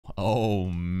Oh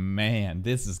man,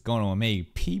 this is gonna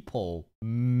make people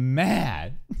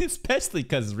mad. Especially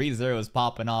because ReZero is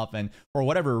popping off, and for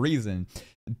whatever reason,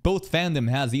 both fandom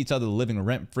has each other living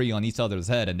rent-free on each other's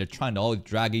head, and they're trying to always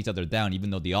drag each other down,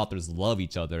 even though the authors love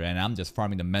each other, and I'm just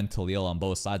farming the mentally ill on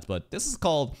both sides. But this is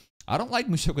called I don't like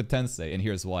Mushoku Tensei, and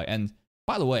here's why. And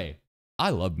by the way,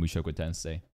 I love Mushoku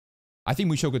Tensei. I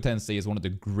think Mushoku Tensei is one of the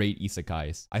great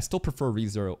isekais. I still prefer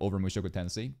ReZero over Mushoku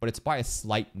Tensei, but it's by a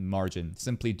slight margin,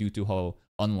 simply due to how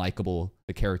unlikable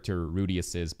the character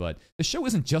Rudius is. But the show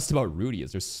isn't just about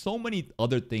Rudius. There's so many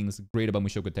other things great about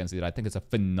Mushoku Tensei that I think it's a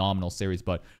phenomenal series,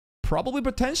 but probably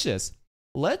pretentious.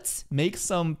 Let's make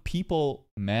some people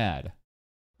mad.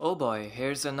 Oh boy,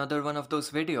 here's another one of those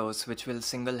videos which will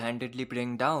single-handedly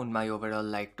bring down my overall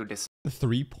like to dislike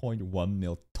 3.1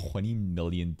 mil, 20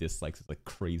 million dislikes is a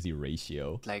crazy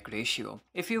ratio. ratio.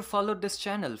 If you've followed this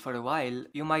channel for a while,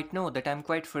 you might know that I'm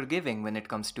quite forgiving when it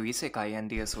comes to isekai and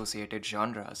the associated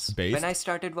genres. When I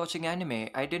started watching anime,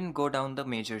 I didn't go down the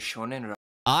major shonen route.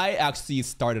 I actually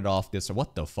started off this, or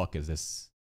what the fuck is this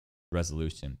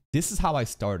resolution? This is how I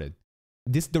started.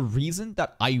 The reason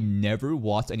that I never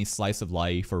watched any slice of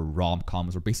life or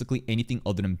rom-coms or basically anything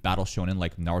other than battle shonen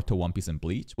like Naruto, One Piece, and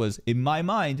Bleach was, in my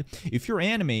mind, if your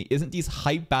anime isn't these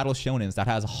hype battle shonens that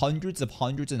has hundreds and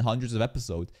hundreds of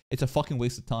episodes, it's a fucking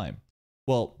waste of time.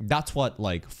 Well, that's what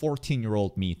like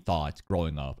 14-year-old me thought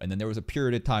growing up. And then there was a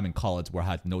period of time in college where I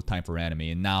had no time for anime,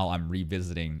 and now I'm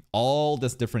revisiting all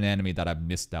this different anime that I've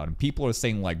missed out. And people are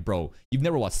saying like, bro, you've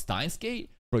never watched Steins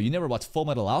Gate? Bro, you never watched Full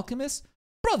Metal Alchemist?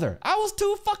 Brother, I was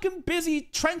too fucking busy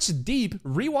trench deep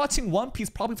rewatching One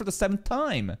Piece probably for the 7th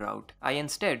time. I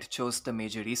instead chose the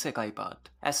major isekai path.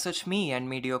 As such, me and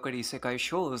mediocre isekai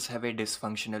shows have a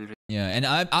dysfunctional Yeah, and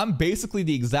I'm basically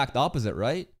the exact opposite,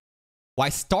 right? Well, I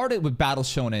started with battle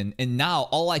shonen, and now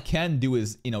all I can do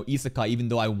is, you know, isekai, even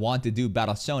though I want to do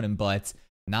battle shonen, but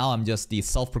now I'm just the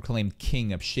self-proclaimed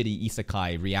king of shitty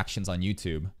isekai reactions on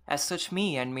YouTube. As such,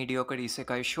 me and mediocre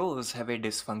isekai shows have a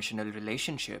dysfunctional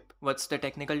relationship. What's the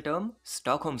technical term?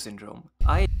 Stockholm Syndrome.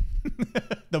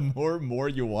 The more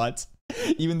you watch,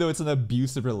 even though it's an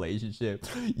abusive relationship,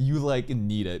 you like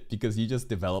need it because you just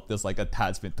develop this like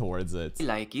attachment towards it. I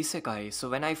like isekai, so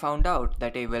when I found out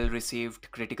that a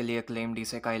well-received, critically acclaimed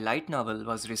isekai light novel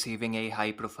was receiving a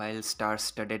high-profile,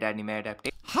 star-studded anime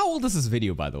adaptation. How old is this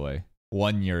video, by the way?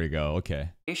 1 year ago, okay.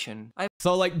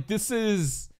 So like this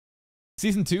is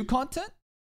season 2 content?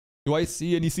 Do I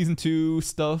see any season 2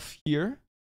 stuff here?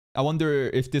 I wonder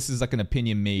if this is like an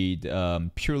opinion made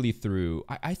purely through...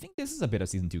 I think this is a bit of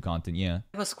season 2 content, yeah.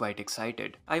 I was quite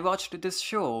excited. I watched this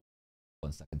show.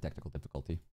 1 second, technical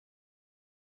difficulty.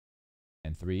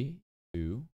 And 3,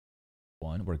 2,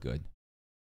 1, we're good.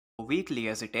 Weekly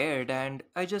as it aired, and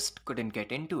I just couldn't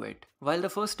get into it. While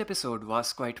the first episode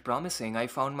was quite promising, I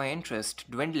found my interest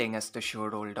dwindling as the show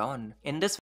rolled on. In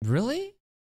this... Really?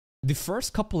 The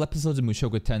first couple episodes of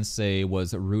Mushoku Tensei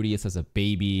was Rudius as a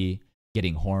baby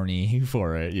getting horny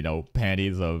for, you know,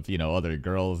 panties of, you know, other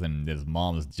girls and his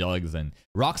mom's jugs, and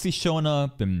Roxy showing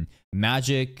up and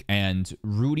magic, and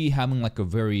Rudy having like a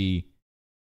very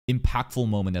impactful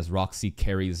moment as Roxy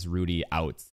carries Rudy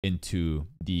out into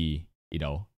the, you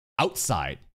know,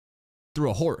 outside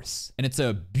through a horse. And it's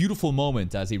a beautiful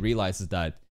moment as he realizes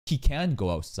that he can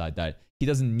go outside, that he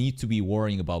doesn't need to be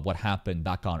worrying about what happened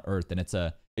back on Earth. And it's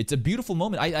a beautiful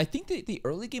moment. I think the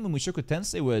early game of Mushoku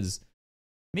Tensei was,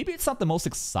 maybe it's not the most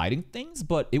exciting things,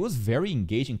 but it was very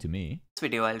engaging to me. This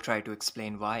video I'll try to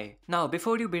explain why. Now,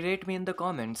 before you berate me in the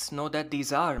comments, know that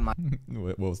these are my...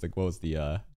 what was the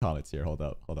comments here? Hold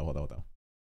up.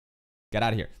 Get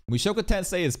out of here. Mushoku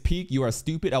Tensei is peak. You are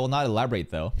stupid. I will not elaborate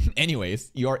though. Anyways,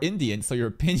 you are Indian, so your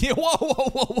opinion... Whoa.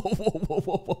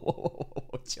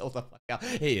 Chill the fuck out.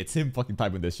 Hey, it's him fucking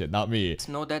typing this shit, not me.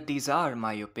 Know that these are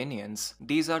my opinions.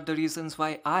 These are the reasons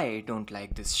why I don't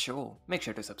like this show. Make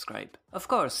sure to subscribe. Of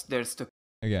course, there's the...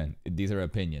 Again, these are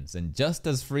opinions. And just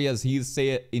as free as he say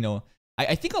it, you know,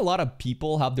 I think a lot of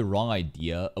people have the wrong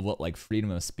idea of what like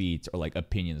freedom of speech or like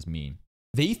opinions mean.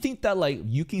 They think that like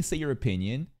you can say your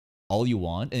opinion all you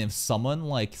want, and if someone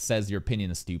like says your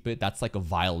opinion is stupid, that's like a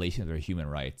violation of their human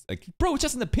rights. Like, bro, it's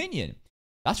just an opinion.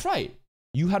 That's right.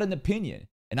 You had an opinion,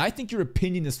 and I think your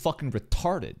opinion is fucking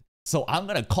retarded. So I'm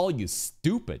gonna call you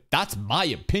stupid. That's my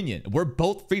opinion. We're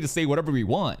both free to say whatever we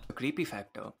want. The creepy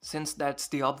factor. Since that's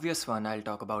the obvious one, I'll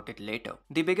talk about it later.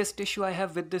 The biggest issue I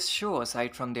have with this show,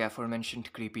 aside from the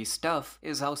aforementioned creepy stuff,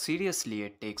 is how seriously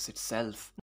it takes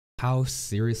itself. How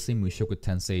seriously Mushoku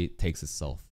Tensei takes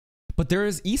itself. But there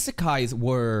is isekais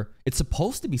where it's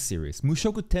supposed to be serious.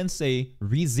 Mushoku Tensei,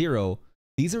 ReZero,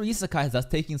 these are isekais that's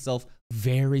taking itself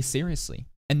very seriously.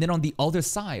 And then on the other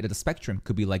side of the spectrum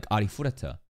could be like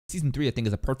Arifureta. Season 3, I think,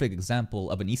 is a perfect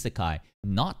example of an isekai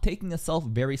not taking itself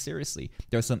very seriously.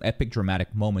 There are some epic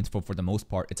dramatic moments, but for the most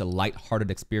part, it's a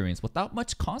light-hearted experience without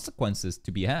much consequences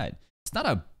to be had. It's not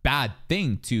a bad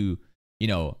thing to,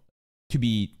 to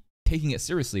be taking it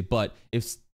seriously, but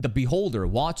if the beholder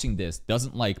watching this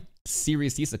doesn't like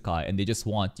serious isekai and they just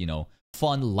want,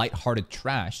 fun, light-hearted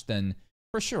trash, then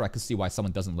for sure I could see why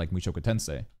someone doesn't like Mushoku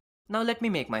Tensei. Now let me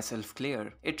make myself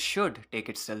clear. It should take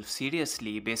itself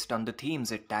seriously based on the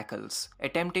themes it tackles.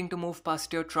 Attempting to move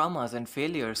past your traumas and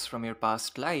failures from your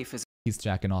past life is He's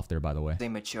jacking off there, by the way. a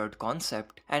matured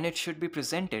concept, and it should be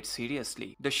presented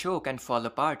seriously. The show can fall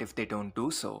apart if they don't do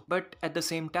so, but at the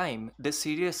same time, this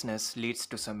seriousness leads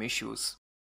to some issues.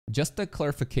 Just a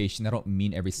clarification, I don't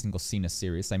mean every single scene is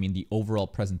serious. I mean the overall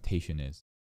presentation is.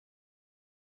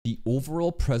 The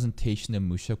overall presentation of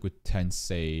Mushoku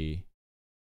Tensei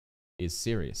is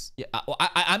serious. Yeah,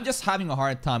 I'm just having a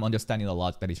hard time understanding the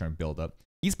logic that he's trying to build up.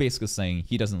 He's basically saying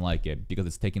he doesn't like it because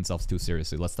it's taking itself too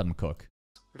seriously. Let's let him cook.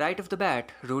 Right off the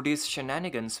bat, Rudy's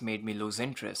shenanigans made me lose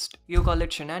interest. You call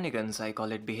it shenanigans, I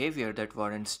call it behavior that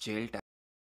warrants jail time.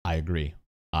 I agree.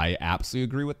 I absolutely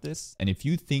agree with this. And if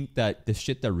you think that the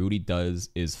shit that Rudy does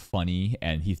is funny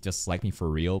and he's just like me for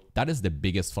real, that is the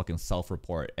biggest fucking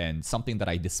self-report and something that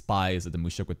I despise of the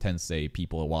Mushoku Tensei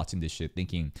people watching this shit,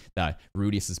 thinking that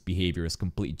Rudy's behavior is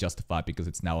completely justified because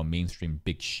it's now a mainstream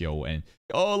big show and,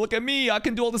 oh, look at me, I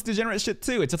can do all this degenerate shit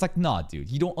too. It's just like, nah, dude,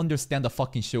 you don't understand the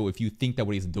fucking show if you think that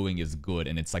what he's doing is good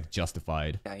and it's like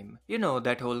justified. You know,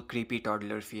 that whole creepy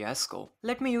toddler fiasco.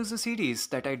 Let me use a series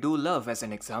that I do love as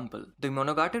an example. The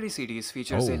Monogatari series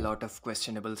features a lot of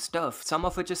questionable stuff, some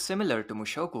of which is similar to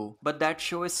Mushoku, but that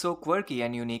show is so quirky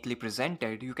and uniquely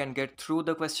presented, you can get through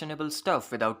the questionable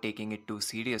stuff without taking it too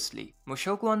seriously.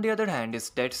 Mushoku, on the other hand, is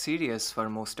dead serious for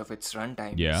most of its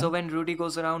runtime. Yeah. So when Rudy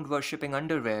goes around worshipping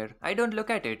underwear, I don't look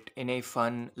at it in a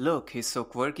fun, look, he's so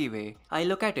quirky way. I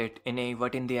look at it in a,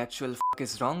 what in the actual fuck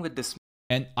is wrong with this?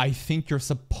 And I think you're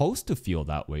supposed to feel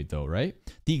that way though, right?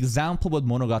 The example with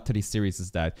Monogatari series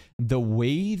is that the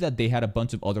way that they had a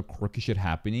bunch of other quirky shit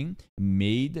happening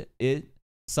made it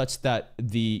such that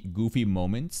the goofy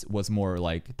moments was more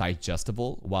like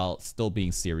digestible while still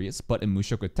being serious. But in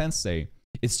Mushoku Tensei,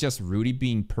 it's just Rudy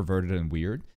being perverted and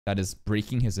weird that is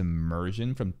breaking his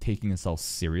immersion from taking himself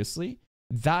seriously.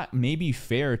 That may be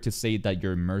fair to say that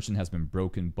your immersion has been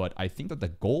broken, but I think that the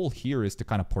goal here is to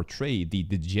kind of portray the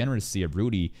degeneracy of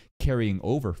Rudy carrying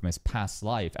over from his past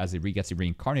life as he gets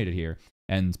reincarnated here.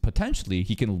 And potentially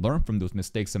he can learn from those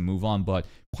mistakes and move on, but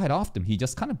quite often he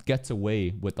just kind of gets away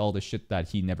with all the shit that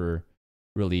he never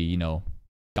really,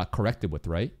 got corrected with,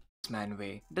 right? Man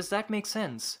way. Does that make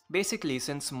sense? Basically,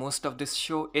 since most of this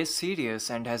show is serious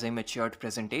and has a matured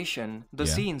presentation, the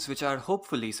scenes which are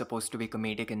hopefully supposed to be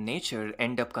comedic in nature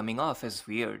end up coming off as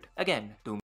weird. Again,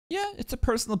 to me. Yeah, it's a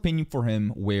personal opinion for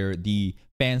him where the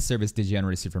fan service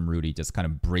degeneracy from Rudy just kind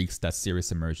of breaks that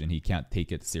serious immersion. He can't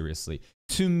take it seriously.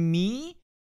 To me,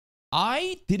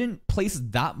 I didn't place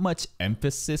that much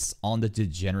emphasis on the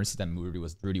degeneracy that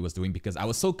Rudy was doing because I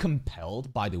was so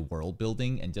compelled by the world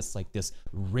building and just like this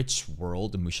rich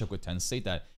world of Mushoku Tensei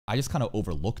that I just kind of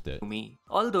overlooked it.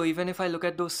 Although even if I look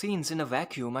at those scenes in a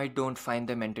vacuum, I don't find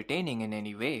them entertaining in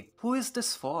any way. Who is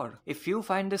this for? If you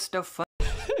find this stuff fun...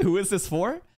 Who is this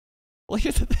for? Well,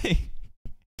 here's the thing.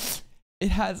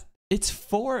 It's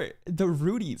for the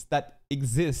Rudys that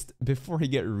exist before he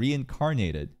get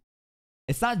reincarnated.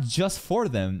 It's not just for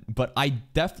them, but I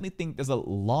definitely think there's a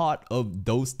lot of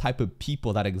those type of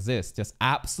people that exist. Just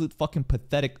absolute fucking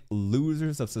pathetic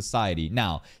losers of society.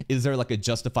 Now, is there like a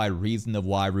justified reason of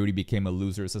why Rudy became a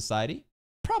loser of society?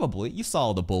 Probably. You saw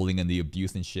all the bullying and the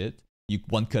abuse and shit.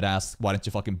 One could ask, why don't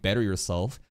you fucking better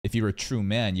yourself? If you're a true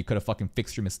man, you could have fucking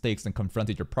fixed your mistakes and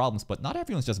confronted your problems, but not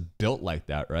everyone's just built like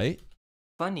that, right?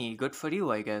 Funny, good for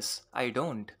you, I guess. I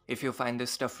don't. If you find this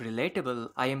stuff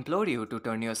relatable, I implore you to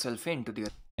turn yourself into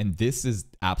the... And this is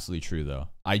absolutely true, though.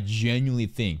 I genuinely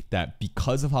think that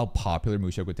because of how popular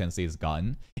Mushoku Tensei has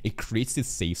gotten, it creates this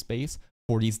safe space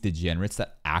for these degenerates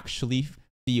that actually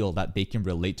feel that they can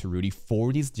relate to Rudy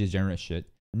for these degenerate shit.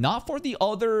 Not for the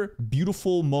other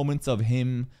beautiful moments of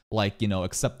him, like,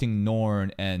 accepting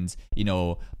Norn and,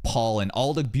 Paul and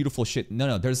all the beautiful shit.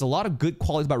 No, there's a lot of good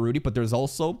qualities about Rudy, but there's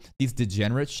also these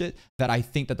degenerate shit that I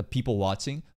think that the people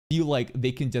watching feel like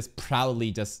they can just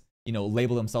proudly just,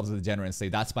 label themselves as a degenerate and say,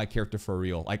 that's my character for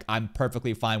real. Like, I'm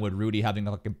perfectly fine with Rudy having,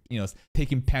 like,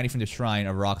 taking panty from the shrine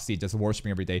of Roxy, just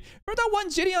worshiping every day. Remember that one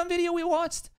Gideon video we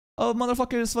watched? Oh,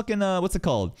 motherfuckers, fucking, what's it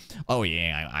called? Oh,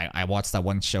 yeah, I watched that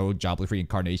one show, Jobless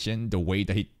Reincarnation. The way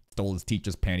that he stole his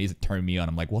teacher's panties. It turned me on.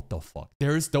 I'm like, what the fuck?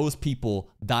 There's those people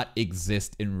that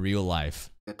exist in real life.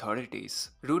 Authorities.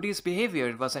 Rudy's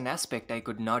behavior was an aspect I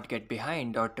could not get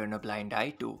behind or turn a blind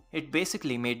eye to. It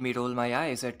basically made me roll my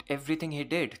eyes at everything he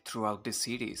did throughout this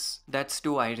series. That's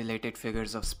two eye-related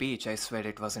figures of speech, I swear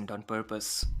it wasn't on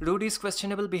purpose. Rudy's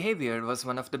questionable behavior was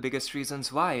one of the biggest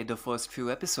reasons why the first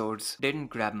few episodes didn't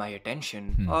grab my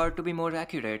attention, or to be more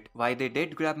accurate, why they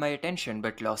did grab my attention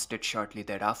but lost it shortly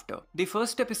thereafter. The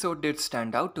first episode did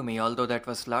stand out to me, although that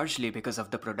was largely because of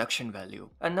the production value.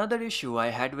 Another issue I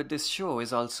had with this show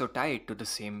is also tied to the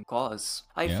same cause.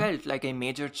 I felt like a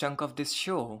major chunk of this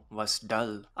show was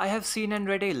dull. I have seen and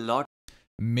read a lot.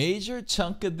 Major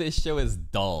chunk of this show is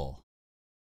dull.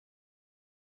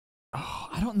 Oh,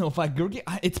 I don't know if I agree.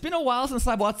 It's been a while since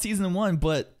I watched season 1,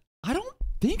 but I don't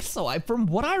think so. From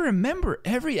what I remember,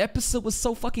 every episode was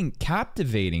so fucking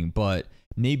captivating. But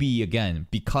maybe again,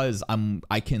 because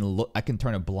I can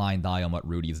turn a blind eye on what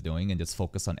Rudy's doing and just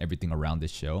focus on everything around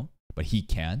this show. But he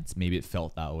can't. Maybe it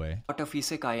felt that way. Lot of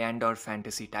isekai and or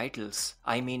fantasy titles.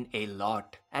 I mean a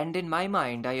lot. And in my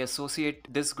mind, I associate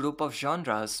this group of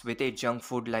genres with a junk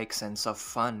food-like sense of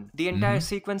fun. The entire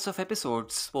sequence of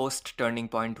episodes post Turning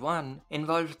Point 1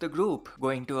 involved the group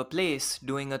going to a place,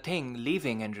 doing a thing,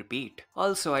 leaving and repeat.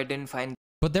 Also, I didn't find...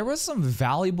 But there was some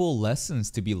valuable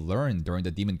lessons to be learned during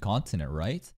the Demon Continent,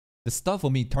 right? The stuff will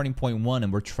be Turning Point 1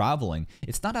 and we're traveling.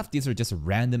 It's not as if these are just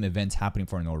random events happening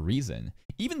for no reason.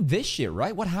 Even this shit,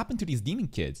 right? What happened to these demon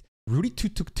kids? Rudy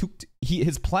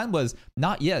his plan was,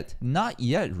 not yet,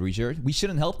 Richard. We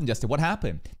shouldn't help them, Justin. What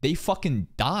happened? They fucking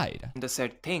died. The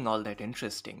said thing all that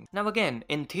interesting. Now again,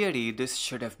 in theory, this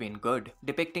should have been good.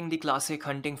 Depicting the classic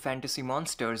hunting fantasy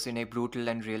monsters in a brutal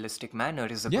and realistic manner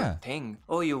is a good thing.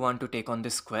 Oh, you want to take on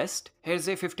this quest? Here's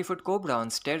a 50-foot cobra on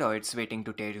steroids waiting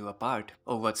to tear you apart.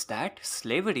 Oh, what's that?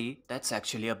 Slavery? That's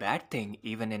actually a bad thing,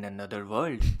 even in another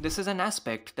world. This is an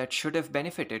aspect that should have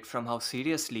benefited from how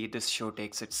seriously this show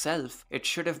takes itself. It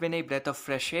should have been a breath of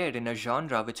fresh air in a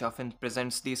genre which often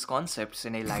presents these concepts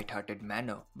in a light-hearted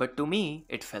manner. But to me,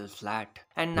 it fell flat.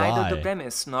 And neither the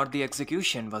premise nor the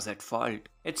execution was at fault.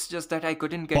 It's just that I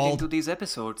couldn't get into these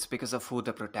episodes because of who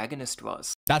the protagonist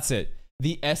was. That's it.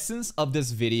 The essence of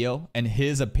this video and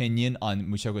his opinion on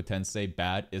Mushoku Tensei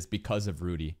bad is because of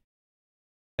Rudy.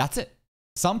 That's it.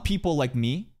 Some people like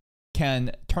me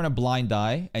can turn a blind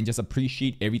eye and just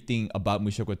appreciate everything about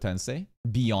Mushoku Tensei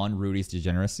beyond Rudy's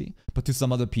degeneracy. But to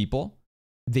some other people,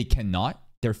 they cannot.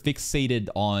 They're fixated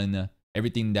on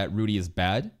everything that Rudy is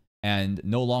bad, and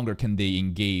no longer can they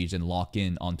engage and lock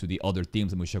in onto the other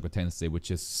themes of Mushoku Tensei,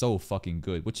 which is so fucking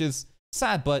good. Which is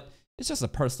sad, but it's just a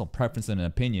personal preference and an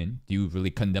opinion. Do you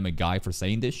really condemn a guy for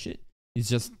saying this shit? It's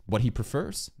just what he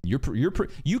prefers. You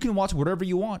can watch whatever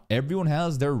you want. Everyone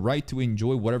has their right to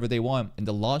enjoy whatever they want. And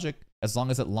the logic, as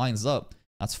long as it lines up,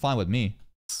 that's fine with me.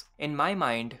 In my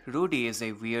mind, Rudy is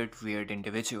a weird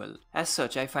individual. As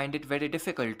such, I find it very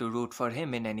difficult to root for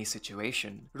him in any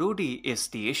situation. Rudy is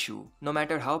the issue. No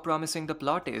matter how promising the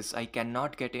plot is, I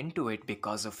cannot get into it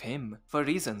because of him, for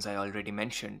reasons I already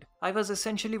mentioned. I was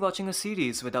essentially watching a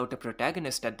series without a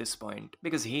protagonist at this point,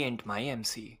 because he ain't my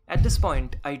MC. At this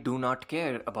point, I do not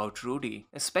care about Rudy,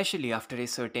 especially after a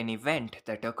certain event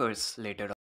that occurs later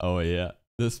on. Oh yeah.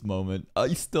 This moment,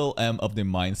 I still am of the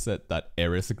mindset that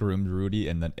Eris groomed Rudy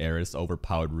and then Eris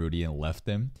overpowered Rudy and left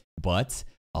him. But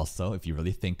also, if you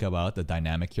really think about the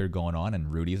dynamic here going on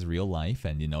and Rudy's real life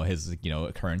and, his,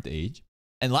 current age.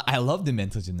 And I love the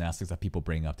mental gymnastics that people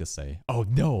bring up to say, oh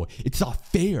no, it's not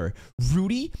fair.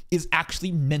 Rudy is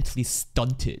actually mentally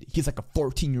stunted. He's like a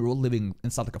 14-year-old living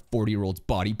inside like a 40-year-old's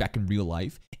body back in real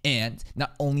life. And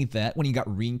not only that, when he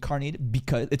got reincarnated,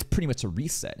 because it's pretty much a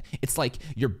reset. It's like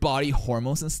your body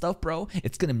hormones and stuff, bro.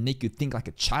 It's gonna make you think like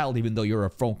a child even though you're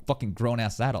a fucking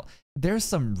grown-ass adult. There's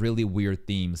some really weird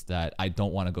themes that I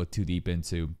don't want to go too deep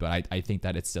into, but I think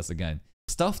that it's just, again,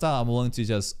 stuff that I'm willing to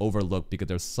just overlook because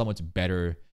there's so much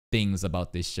better things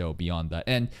about this show beyond that.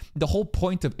 And the whole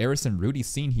point of Eris and Rudy's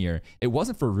scene here, it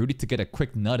wasn't for Rudy to get a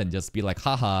quick nut and just be like,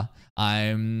 haha,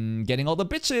 I'm getting all the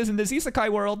bitches in this isekai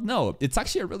world. No, it's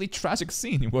actually a really tragic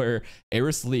scene where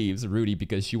Eris leaves Rudy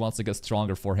because she wants to get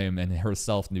stronger for him and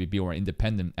herself to be more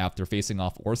independent after facing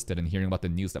off Orsted and hearing about the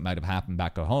news that might have happened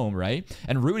back at home, right?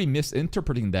 And Rudy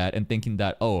misinterpreting that and thinking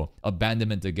that, oh,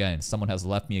 abandonment again, someone has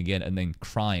left me again, and then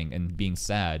crying and being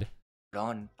sad.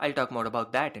 I'll talk more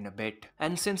about that in a bit.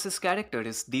 And since his character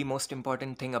is the most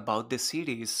important thing about this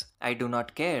series, I do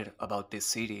not care about this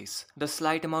series. The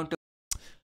slight amount of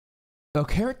a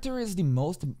character is the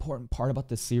most important part about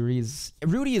the series.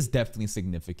 Rudy is definitely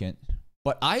significant,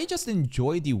 but I just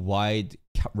enjoy the wide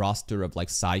roster of like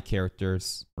side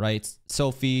characters, right?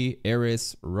 Sophie,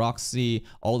 Eris, Roxy,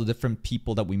 all the different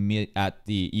people that we meet at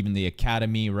even the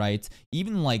academy, right?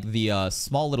 Even like the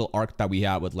small little arc that we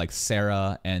had with like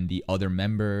Sarah and the other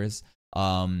members.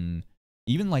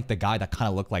 Even like the guy that kind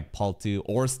of looked like Paul too,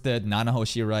 Orsted,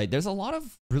 Nanahoshi, right? There's a lot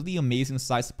of really amazing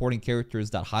side supporting characters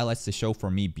that highlights the show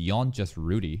for me beyond just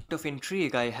Rudy. The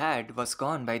intrigue I had was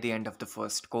gone by the end of the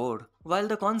first core. While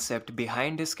the concept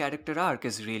behind his character arc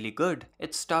is really good,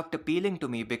 it stopped appealing to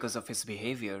me because of his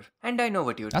behavior. And I know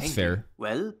what you're thinking. That's fair.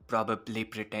 Well, probably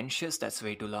Pretentious, that's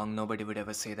way too long, nobody would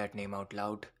ever say that name out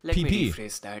loud. Let PP. me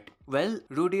rephrase that. Well,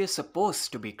 Rudy is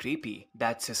supposed to be creepy.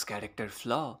 That's his character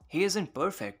flaw. He isn't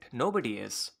perfect, nobody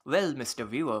is. Well, Mr.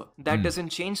 Viewer, that doesn't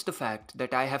change the fact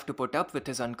that I have to put up with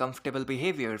his uncomfortable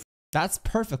behavior. That's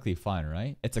perfectly fine,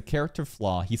 right? It's a character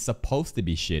flaw. He's supposed to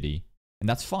be shitty, and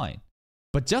that's fine.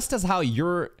 But just as how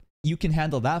you can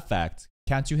handle that fact,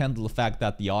 can't you handle the fact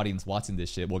that the audience watching this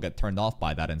shit will get turned off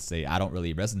by that and say, I don't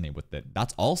really resonate with it?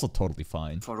 That's also totally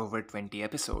fine. For over 20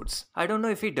 episodes. I don't know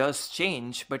if he does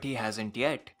change, but he hasn't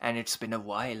yet, and it's been a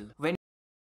while.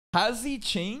 Has he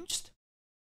changed?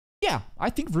 Yeah, I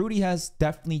think Rudy has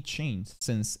definitely changed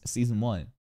since season 1.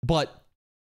 But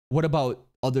what about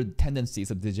other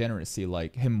tendencies of degeneracy,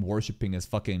 like him worshipping his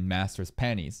fucking master's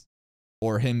panties?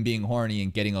 Or him being horny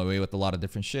and getting away with a lot of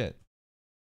different shit?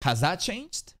 Has that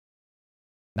changed?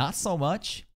 Not so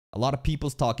much. A lot of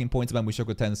people's talking points about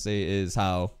Mushoku Tensei is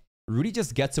how Rudy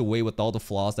just gets away with all the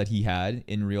flaws that he had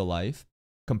in real life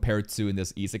compared to in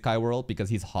this isekai world because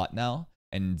he's hot now.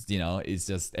 And, you know, it's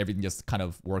just, everything just kind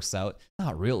of works out.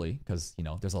 Not really, because, you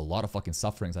know, there's a lot of fucking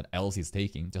sufferings that L's he's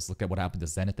taking. Just look at what happened to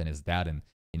Zenith and his dad and,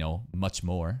 you know, much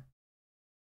more.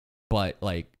 But,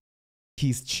 like,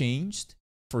 he's changed.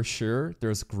 For sure,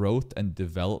 there's growth and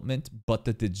development, but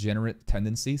the degenerate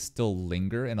tendencies still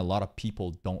linger, and a lot of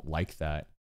people don't like that.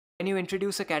 When you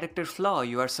introduce a character flaw,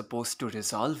 you are supposed to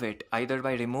resolve it, either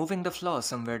by removing the flaw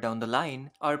somewhere down the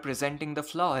line, or presenting the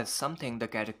flaw as something the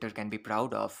character can be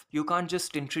proud of. You can't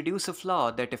just introduce a flaw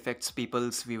that affects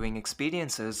people's viewing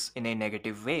experiences in a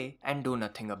negative way and do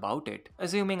nothing about it,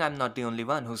 assuming I'm not the only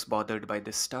one who's bothered by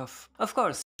this stuff. Of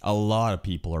course, a lot of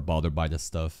people are bothered by this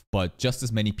stuff, but just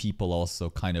as many people also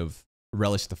kind of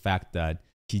relish the fact that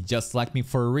he's just like me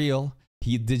for real.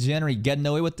 He degenerate, getting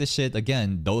away with this shit.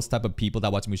 Again, those type of people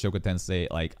that watch Mushoku Tensei,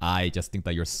 like, I just think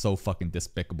that you're so fucking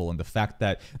despicable. And the fact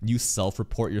that you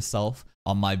self-report yourself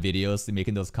on my videos and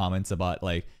making those comments about,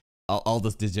 like, all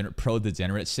this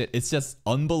pro-degenerate shit, it's just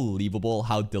unbelievable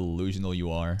how delusional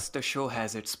you are. The show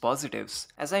has its positives.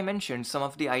 As I mentioned, some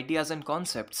of the ideas and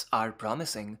concepts are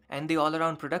promising, and the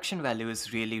all-around production value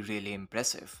is really, really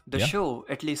impressive. The show,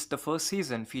 at least the first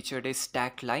season, featured a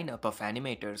stacked lineup of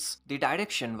animators. The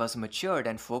direction was matured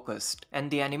and focused, and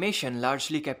the animation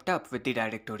largely kept up with the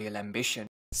directorial ambition.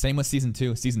 Same with Season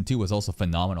 2. Season 2 was also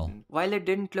phenomenal. While it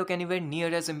didn't look anywhere near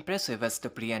as impressive as the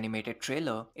pre-animated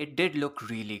trailer, it did look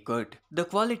really good. The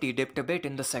quality dipped a bit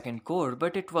in the second core,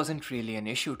 but it wasn't really an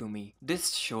issue to me.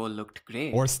 This show looked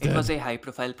great. It was a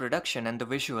high-profile production, and the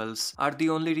visuals are the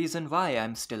only reason why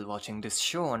I'm still watching this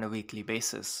show on a weekly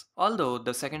basis. Although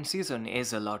the second season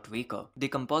is a lot weaker. The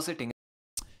compositing...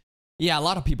 Yeah, a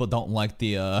lot of people don't like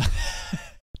the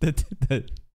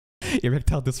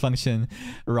erectile dysfunction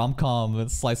rom-com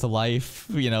slice of life,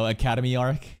 you know, academy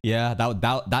arc. Yeah,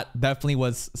 that definitely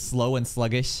was slow and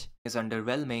sluggish. Is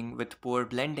underwhelming with poor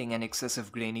blending and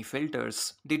excessive grainy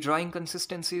filters. The drawing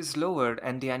consistency is lower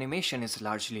and the animation is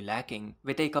largely lacking,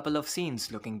 with a couple of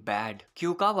scenes looking bad.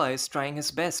 Kyukawa is trying his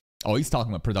best. Oh, he's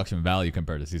talking about production value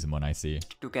compared to season 1, I see.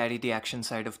 To carry the action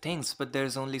side of things, but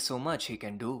there's only so much he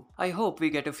can do. I hope we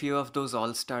get a few of those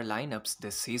all-star lineups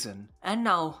this season. And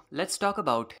now, let's talk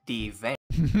about the event.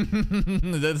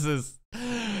 This is...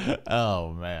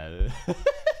 Oh, man.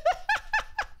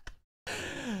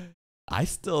 I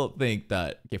still think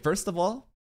that... Okay, first of all...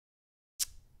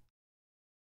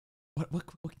 What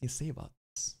can you say about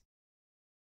this?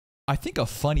 I think a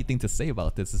funny thing to say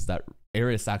about this is that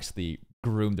Eris actually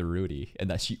groomed Rudy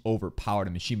and that she overpowered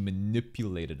him and she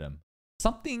manipulated him.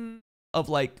 Something of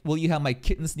like, will you have my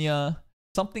kittens, Nya?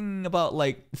 Something about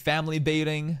like family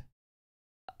baiting.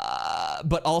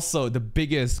 But also the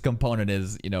biggest component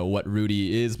is, you know, what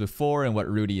Rudy is before and what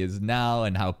Rudy is now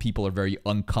and how people are very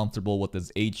uncomfortable with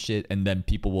this age shit. And then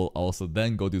people will also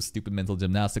then go do stupid mental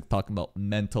gymnastics talking about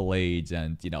mental age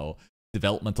and, you know,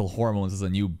 developmental hormones as a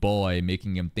new boy,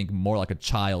 making him think more like a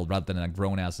child rather than a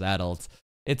grown-ass adult.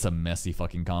 It's a messy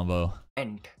fucking combo.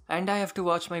 And I have to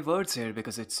watch my words here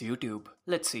because it's YouTube.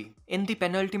 Let's see. In the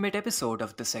penultimate episode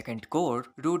of the second core,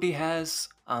 Rudy has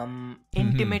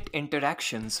intimate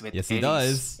interactions with Yes, he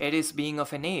Ares. does. Ares being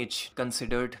of an age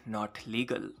considered not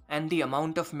legal. And the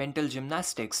amount of mental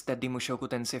gymnastics that the Mushoku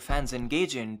Tensei fans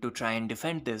engage in to try and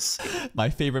defend this. My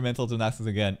favorite mental gymnastics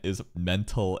again is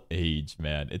mental age,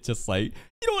 man. It's just like,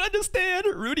 you don't understand.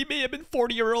 Rudy may have been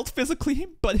 40-year-old physically,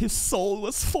 but his soul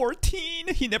was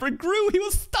 14. He never grew. He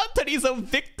was stunted. He's a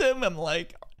victim. I'm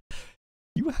like,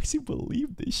 you actually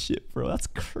believe this shit, bro? That's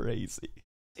crazy.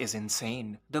 Is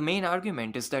insane. The main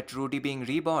argument is that Rudy being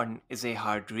reborn is a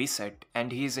hard reset,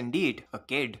 and he is indeed a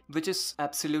kid, which is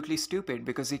absolutely stupid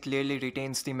because he clearly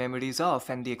retains the memories of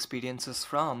and the experiences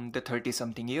from the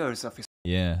 30-something years of his.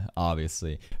 Yeah,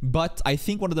 obviously. But I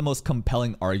think one of the most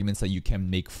compelling arguments that you can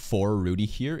make for Rudy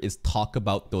here is talk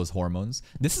about those hormones.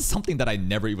 This is something that I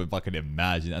never even fucking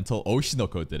imagined until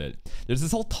Oshinoko did it. There's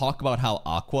this whole talk about how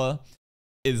Aqua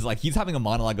is like, he's having a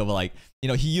monologue of like, you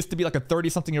know, he used to be like a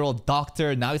 30-something-year-old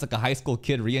doctor, now he's like a high school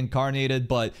kid reincarnated,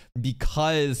 but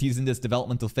because he's in this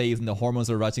developmental phase and the hormones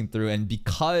are rushing through, and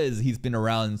because he's been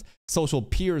around social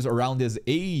peers around his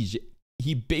age,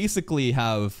 he basically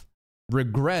have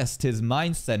regressed his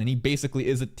mindset, and he basically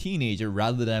is a teenager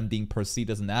rather than being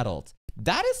perceived as an adult.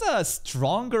 That is a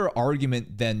stronger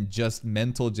argument than just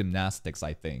mental gymnastics,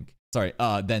 I think. Sorry,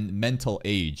 than mental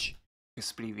age.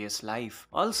 His previous life.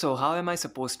 Also, how am I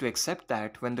supposed to accept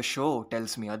that when the show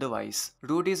tells me otherwise?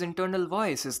 Rudy's internal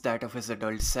voice is that of his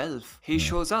adult self. He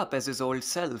shows up as his old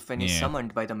self when he's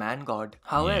summoned by the man god.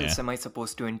 How else am I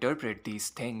supposed to interpret these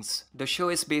things? The show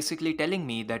is basically telling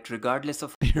me that regardless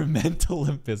of your mental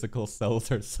and physical selves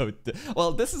are so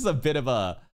well, this is a bit of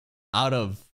a out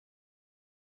of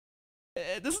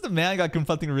this is the man god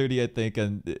confronting Rudy, I think,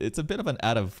 and it's a bit of an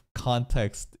out of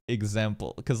context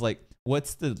example because like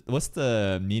what's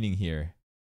the meaning here?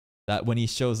 That when he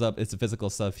shows up, it's the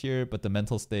physical stuff here, but the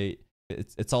mental state,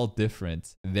 it's all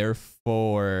different.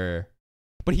 Therefore,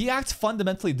 but he acts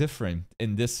fundamentally different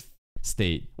in this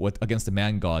state against the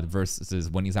man god versus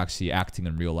when he's actually acting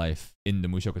in real life in the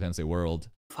Mushoku Tensei world.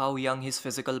 How young his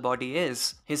physical body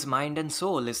is, his mind and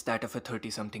soul is that of a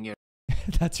 30-something-year.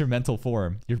 That's your mental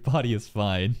form. Your body is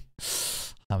fine.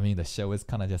 I mean, the show is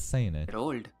kind of just saying it.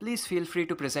 Old. Please feel free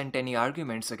to present any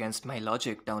arguments against my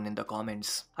logic down in the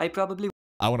comments.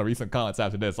 I want to read some comments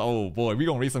after this. Oh boy, we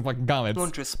gonna read some fucking comments.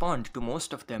 Don't respond to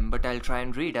most of them, but I'll try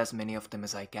and read as many of them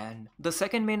as I can. The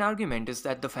second main argument is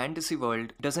that the fantasy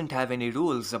world doesn't have any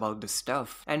rules about this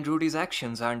stuff, and Rudy's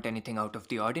actions aren't anything out of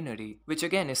the ordinary, which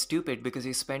again is stupid because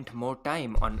he spent more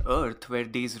time on Earth where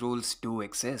these rules do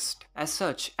exist. As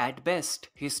such, at best,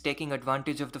 he's taking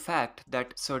advantage of the fact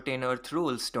that certain Earth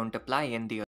rules don't apply in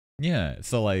the. Yeah,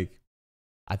 so like,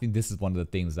 I think this is one of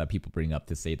the things that people bring up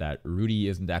to say that Rudy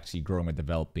isn't actually growing or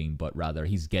developing, but rather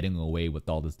he's getting away with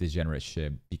all this degenerate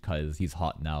shit because he's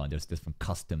hot now and there's different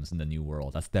customs in the new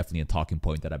world. That's definitely a talking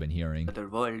point that I've been hearing. Other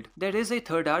world. There is a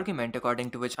third argument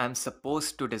according to which I'm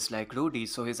supposed to dislike Rudy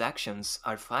so his actions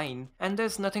are fine, and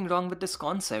there's nothing wrong with this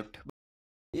concept.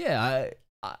 Yeah,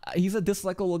 he's a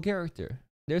dislikable character.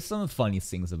 There's some funny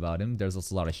things about him. There's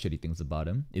also a lot of shitty things about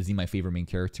him. Is he my favorite main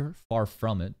character? Far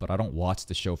from it, but I don't watch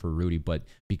the show for Rudy, but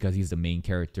because he's the main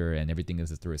character and everything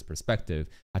is through his perspective,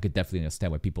 I could definitely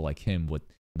understand why people like him would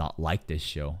not like this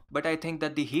show. But I think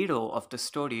that the hero of the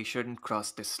story shouldn't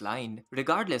cross this line,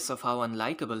 regardless of how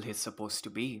unlikable he's supposed to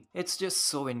be. It's just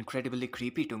so incredibly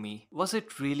creepy to me. Was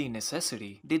it really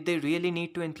necessary? Did they really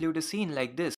need to include a scene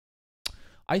like this?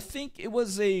 I think it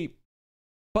was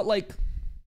but like,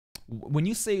 when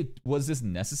you say, was this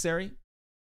necessary?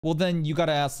 Well, then you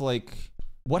gotta ask, like,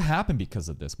 what happened because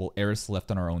of this? Well, Eris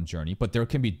left on our own journey, but there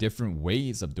can be different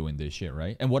ways of doing this shit,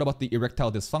 right? And what about the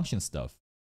erectile dysfunction stuff?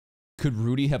 Could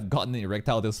Rudy have gotten the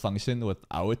erectile dysfunction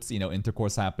without,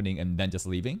 intercourse happening and then just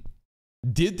leaving?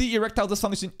 Did the erectile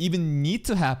dysfunction even need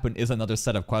to happen is another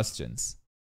set of questions.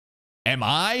 Am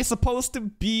I supposed to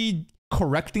be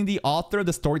correcting the author,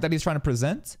 the story that he's trying to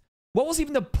present? What was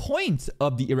even the point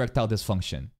of the erectile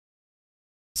dysfunction?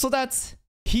 So that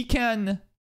he can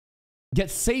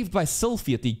get saved by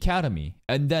Sylphie at the academy.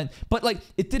 And then, but like,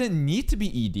 it didn't need to be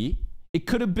ED. It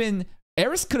could have been,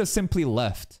 Eris could have simply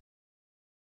left.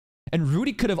 And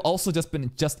Rudy could have also just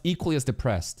been just equally as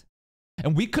depressed.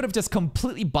 And we could have just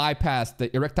completely bypassed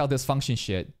the erectile dysfunction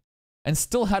shit and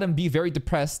still had him be very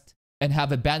depressed and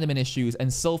have abandonment issues and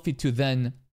Sylphie to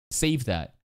then save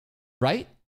that. Right?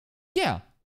 Yeah.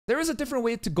 There is a different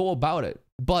way to go about it.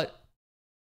 But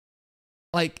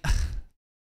like,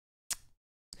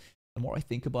 the more I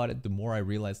think about it, the more I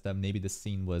realize that maybe this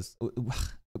scene was...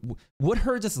 Would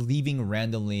her just leaving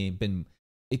randomly been...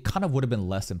 It kind of would have been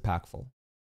less impactful.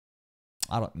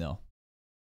 I don't know.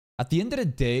 At the end of the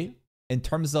day, in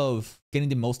terms of getting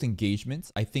the most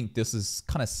engagement, I think this is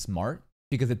kind of smart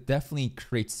because it definitely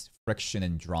creates friction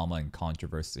and drama and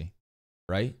controversy,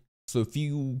 right? So if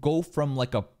you go from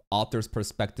like a author's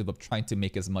perspective of trying to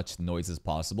make as much noise as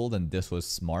possible, then this was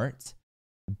smart.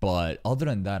 But other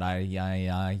than that,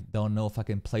 I don't know if I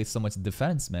can play so much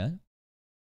defense, man.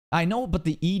 I know, but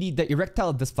the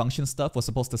erectile dysfunction stuff was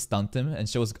supposed to stunt him and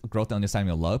show his growth and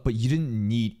understanding of love, but you didn't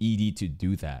need ED to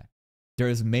do that.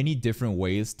 There's many different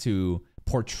ways to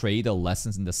portray the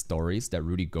lessons in the stories that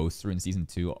Rudy goes through in season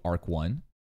 2,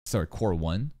 core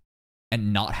 1,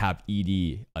 and not have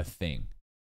ED a thing.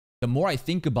 The more I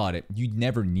think about it, you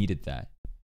never needed that.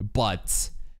 But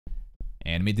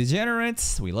anime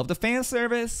degenerates, we love the fan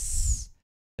service.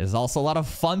 There's also a lot of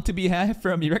fun to be had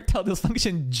from erectile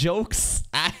dysfunction jokes.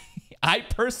 I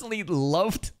personally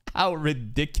loved how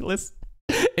ridiculous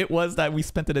it was that we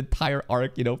spent an entire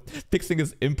arc, fixing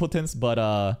his impotence. But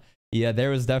yeah,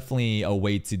 there is definitely a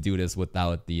way to do this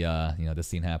without the the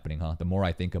scene happening, huh? The more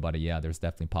I think about it, yeah, there's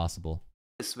definitely possible.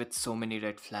 With so many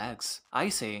red flags. I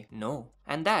say no.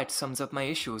 And that sums up my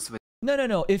issues with.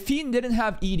 No. If he didn't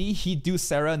have ED, he'd do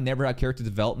Sarah, never had character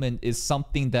development, is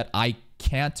something that I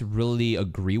can't really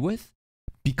agree with.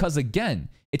 Because again,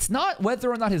 it's not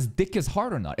whether or not his dick is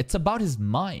hard or not. It's about his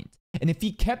mind. And if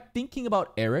he kept thinking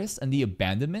about Eris and the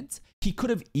abandonment, he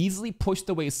could have easily pushed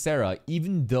away Sarah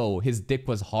even though his dick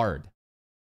was hard.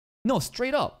 No,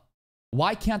 straight up.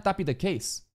 Why can't that be the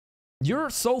case?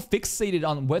 You're so fixated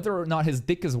on whether or not his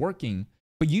dick is working,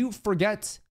 but you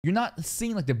forget, you're not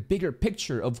seeing like the bigger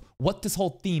picture of what this whole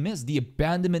theme is, the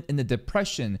abandonment and the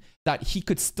depression that he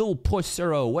could still push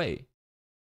Sarah away.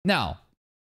 Now,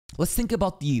 let's think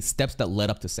about the steps that led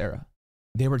up to Sarah.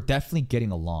 They were definitely getting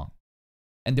along,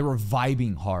 and they were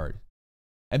vibing hard.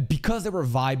 And because they were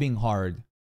vibing hard,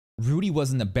 Rudy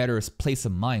was in a better place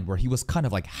of mind where he was kind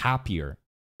of like happier,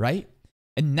 right?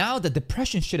 And now the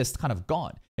depression shit is kind of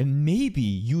gone. And maybe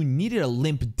you needed a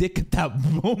limp dick at that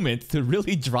moment to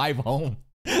really drive home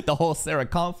the whole Sarah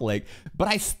conflict. But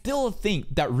I still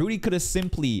think that Rudy could have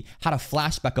simply had a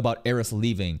flashback about Eris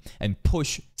leaving and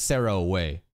push Sarah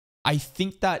away. I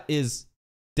think that is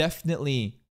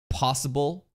definitely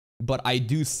possible, but I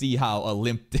do see how a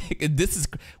limp dick.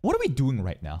 What are we doing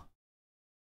right now?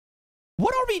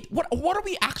 What are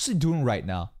we actually doing right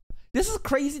now? This is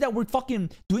crazy that we're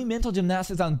fucking doing mental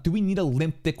gymnastics on do we need a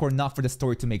limp dick or not for the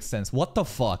story to make sense? What the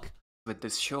fuck? With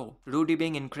this show, Rudy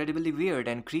being incredibly weird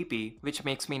and creepy, which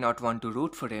makes me not want to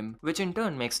root for him, which in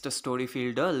turn makes the story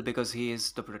feel dull because he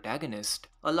is the protagonist.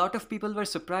 A lot of people were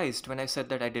surprised when I said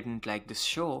that I didn't like this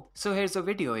show, so here's a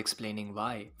video explaining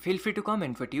why. Feel free to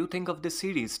comment what you think of this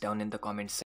series down in the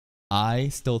comments section. I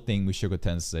still think Mushoku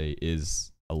Tensei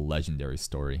is a legendary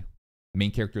story.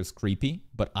 Main character is creepy,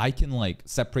 but I can like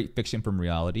separate fiction from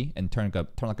reality and turn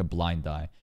like a blind eye.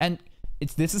 And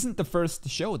this isn't the first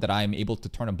show that I'm able to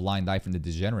turn a blind eye from the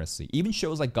degeneracy. Even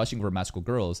shows like Gushing Over Magical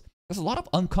Girls, there's a lot of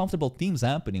uncomfortable themes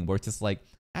happening where it's just like,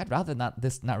 I'd rather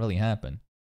this not really happen.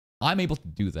 I'm able to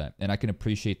do that, and I can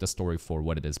appreciate the story for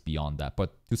what it is beyond that.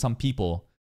 But to some people,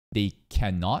 they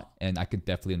cannot, and I could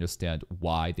definitely understand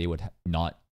why they would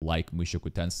not like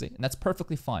Mushoku Tensei, and that's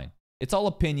perfectly fine. It's all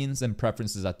opinions and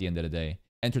preferences at the end of the day.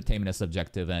 Entertainment is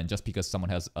subjective, and just because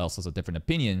someone else has a different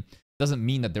opinion doesn't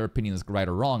mean that their opinion is right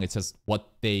or wrong. It's just what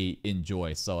they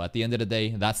enjoy. So at the end of the day,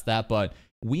 that's that, but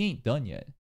we ain't done yet.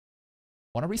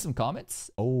 Want to read some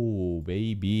comments? Oh,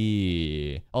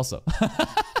 baby. Also,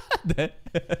 the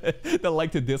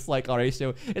like to dislike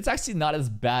ratio, it's actually not as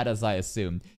bad as I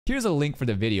assumed. Here's a link for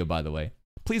the video, by the way.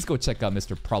 Please go check out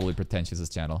Mr. Probably Pretentious'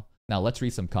 channel. Now, let's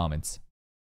read some comments.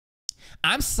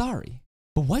 I'm sorry,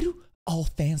 but why do all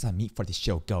fans I meet for the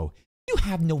show go, you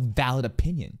have no valid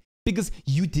opinion because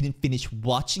you didn't finish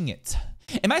watching it?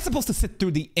 Am I supposed to sit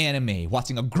through the anime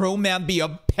watching a grown man be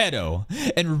a pedo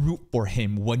and root for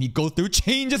him when he goes through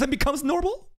changes and becomes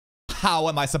normal? How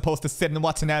am I supposed to sit and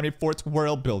watch an anime for its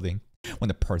world building when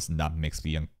the person that makes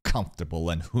me uncomfortable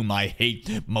and whom I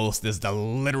hate most is the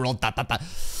literal ...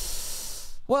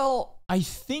 Well, I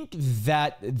think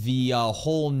that the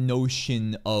whole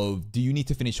notion of do you need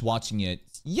to finish watching it?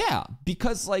 Yeah,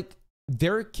 because like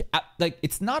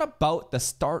it's not about the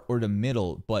start or the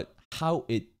middle, but how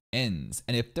it ends.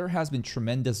 And if there has been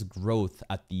tremendous growth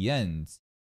at the end,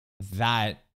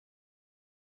 that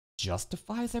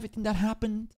justifies everything that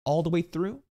happened all the way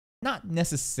through? Not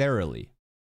necessarily,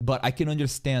 but I can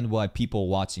understand why people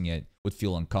watching it would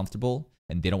feel uncomfortable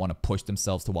and they don't want to push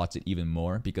themselves to watch it even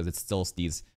more because it's still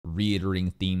these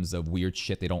reiterating themes of weird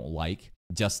shit they don't like,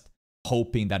 just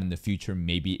hoping that in the future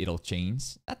maybe it'll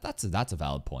change. That's a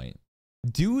valid point.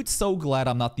 Dude, so glad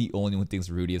I'm not the only one who thinks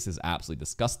Rudius is absolutely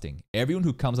disgusting. Everyone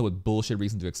who comes up with bullshit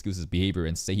reason to excuse his behavior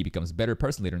and say he becomes a better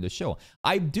person later in the show.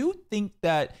 I do think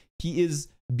that he is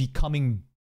becoming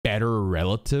better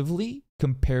relatively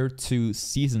compared to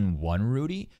season 1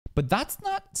 Rudy, but that's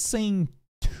not saying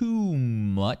too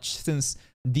much since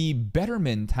the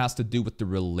betterment has to do with the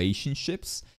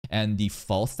relationships and the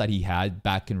faults that he had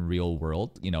back in real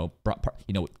world,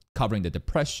 covering the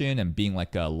depression and being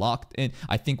like locked in.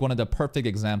 I think one of the perfect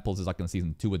examples is like in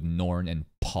season 2 with Norn and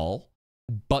Paul.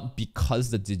 But because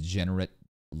the degenerate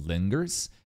lingers,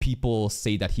 people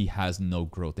say that he has no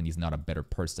growth and he's not a better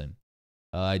person.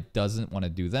 Doesn't want to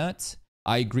do that.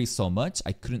 I agree so much.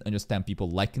 I couldn't understand people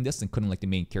liking this and couldn't like the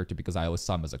main character because I always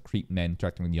saw him as a creep man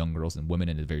interacting with young girls and women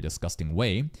in a very disgusting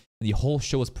way. And the whole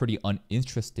show was pretty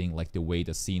uninteresting, like the way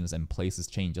the scenes and places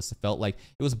changed. Just felt like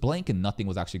it was blank and nothing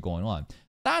was actually going on.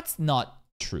 That's not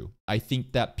true. I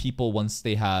think that people, once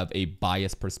they have a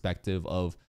biased perspective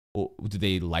of do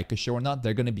they like a show or not,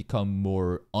 they're going to become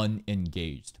more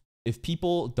unengaged. If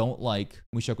people don't like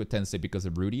Mushoku Tensei because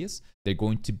of Rudius, they're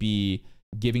going to be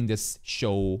giving this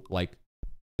show like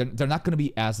they're not going to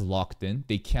be as locked in.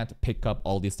 They can't pick up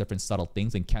all these different subtle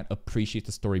things and can't appreciate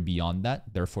the story beyond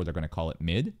that. Therefore, they're going to call it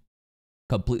mid.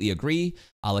 Completely agree.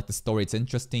 I like the story. It's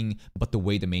interesting. But the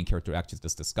way the main character acts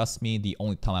just disgusts me. The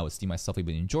only time I would see myself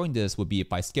even enjoying this would be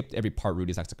if I skipped every part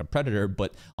Rudy's acts like a predator.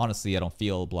 But honestly, I don't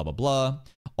feel blah, blah, blah.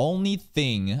 Only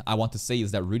thing I want to say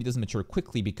is that Rudy doesn't mature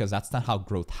quickly because that's not how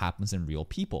growth happens in real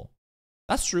people.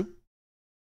 That's true.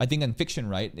 I think in fiction,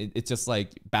 right, it's just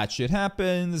like bad shit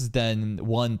happens, then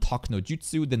one talk no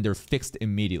jutsu, then they're fixed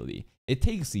immediately. It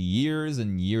takes years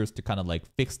and years to kind of like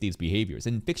fix these behaviors.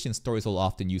 In fiction, stories will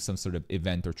often use some sort of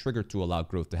event or trigger to allow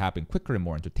growth to happen quicker and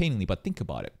more entertainingly. But think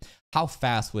about it. How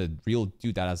fast would a real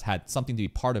dude that has had something to be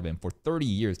part of him for 30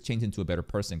 years change into a better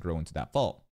person, grow into that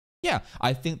fault? Yeah,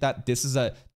 I think that this is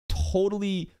a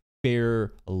totally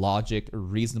fair, logic,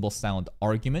 reasonable, sound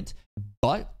argument,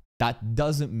 but that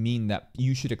doesn't mean that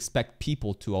you should expect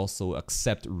people to also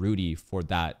accept Rudy for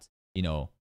that.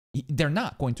 They're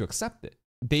not going to accept it.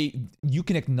 You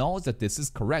can acknowledge that this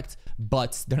is correct,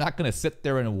 but they're not going to sit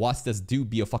there and watch this dude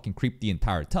be a fucking creep the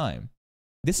entire time.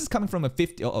 This is coming from a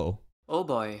 50. Oh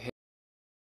boy.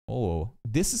 Oh,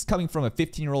 this is coming from a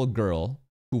 15-year-old girl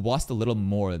who watched a little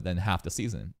more than half the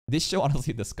season. This show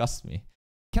honestly disgusts me.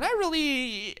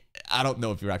 I don't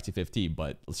know if you're actually 15,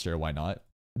 but sure, why not?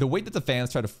 The way that the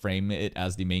fans try to frame it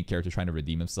as the main character trying to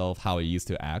redeem himself, how he used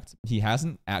to act, he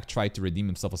hasn't tried to redeem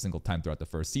himself a single time throughout the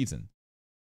first season.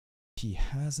 He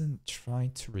hasn't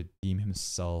tried to redeem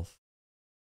himself.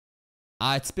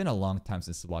 It's been a long time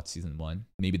since I watched season 1.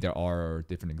 Maybe there are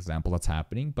different examples that's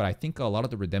happening, but I think a lot of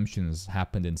the redemptions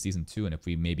happened in season 2. And if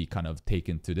we maybe kind of take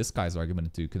into this guy's argument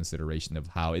into consideration of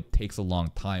how it takes a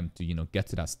long time to, get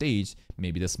to that stage,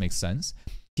 maybe this makes sense.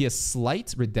 He has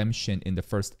slight redemption in the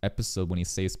first episode when he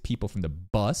saves people from the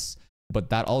bus, but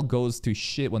that all goes to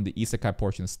shit when the isekai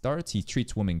portion starts. He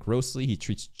treats women grossly. He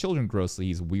treats children grossly.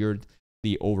 He's weirdly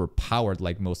overpowered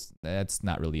like most. That's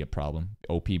not really a problem.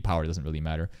 OP power doesn't really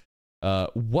matter.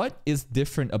 What is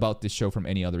different about this show from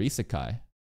any other isekai?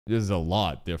 This is a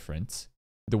lot different.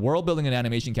 The world building and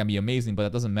animation can be amazing, but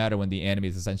that doesn't matter when the anime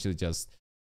is essentially just...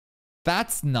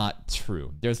 That's not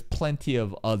true. There's plenty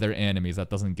of other animes that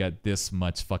doesn't get this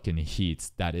much fucking heat.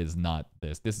 That is not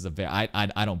this. This is a very...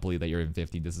 I don't believe that you're even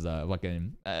 15. This is a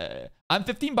fucking... I'm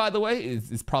 15, by the way.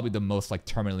 It's probably the most like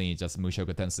terminally just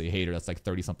Mushoku Tensei hater that's like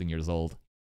 30-something years old.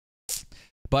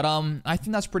 But I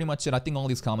think that's pretty much it. I think all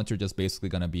these comments are just basically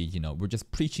going to be, we're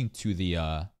just preaching to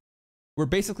the... We're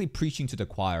basically preaching to the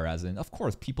choir, as in, of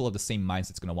course, people of the same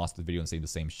mindset's going to watch the video and say the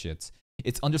same shit.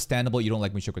 It's understandable you don't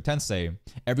like Mushoku Tensei.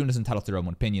 Everyone is entitled to their own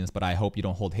opinions, but I hope you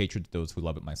don't hold hatred to those who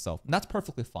love it myself. And that's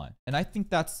perfectly fine. And I think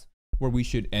that's where we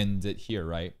should end it here,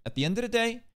 right? At the end of the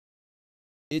day,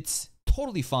 it's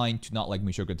totally fine to not like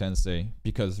Mushoku Tensei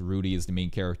because Rudy is the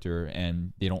main character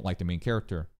and they don't like the main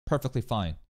character. Perfectly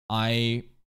fine. I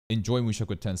enjoy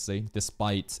Mushoku Tensei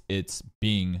despite it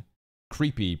being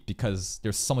creepy because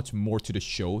there's so much more to the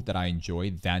show that I enjoy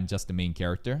than just the main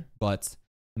character. But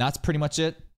that's pretty much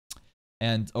it.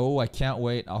 And I can't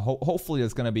wait. Hopefully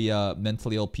there's going to be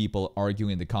mentally ill people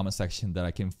arguing in the comment section that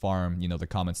I can farm, the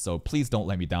comments. So please don't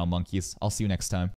let me down, monkeys. I'll see you next time.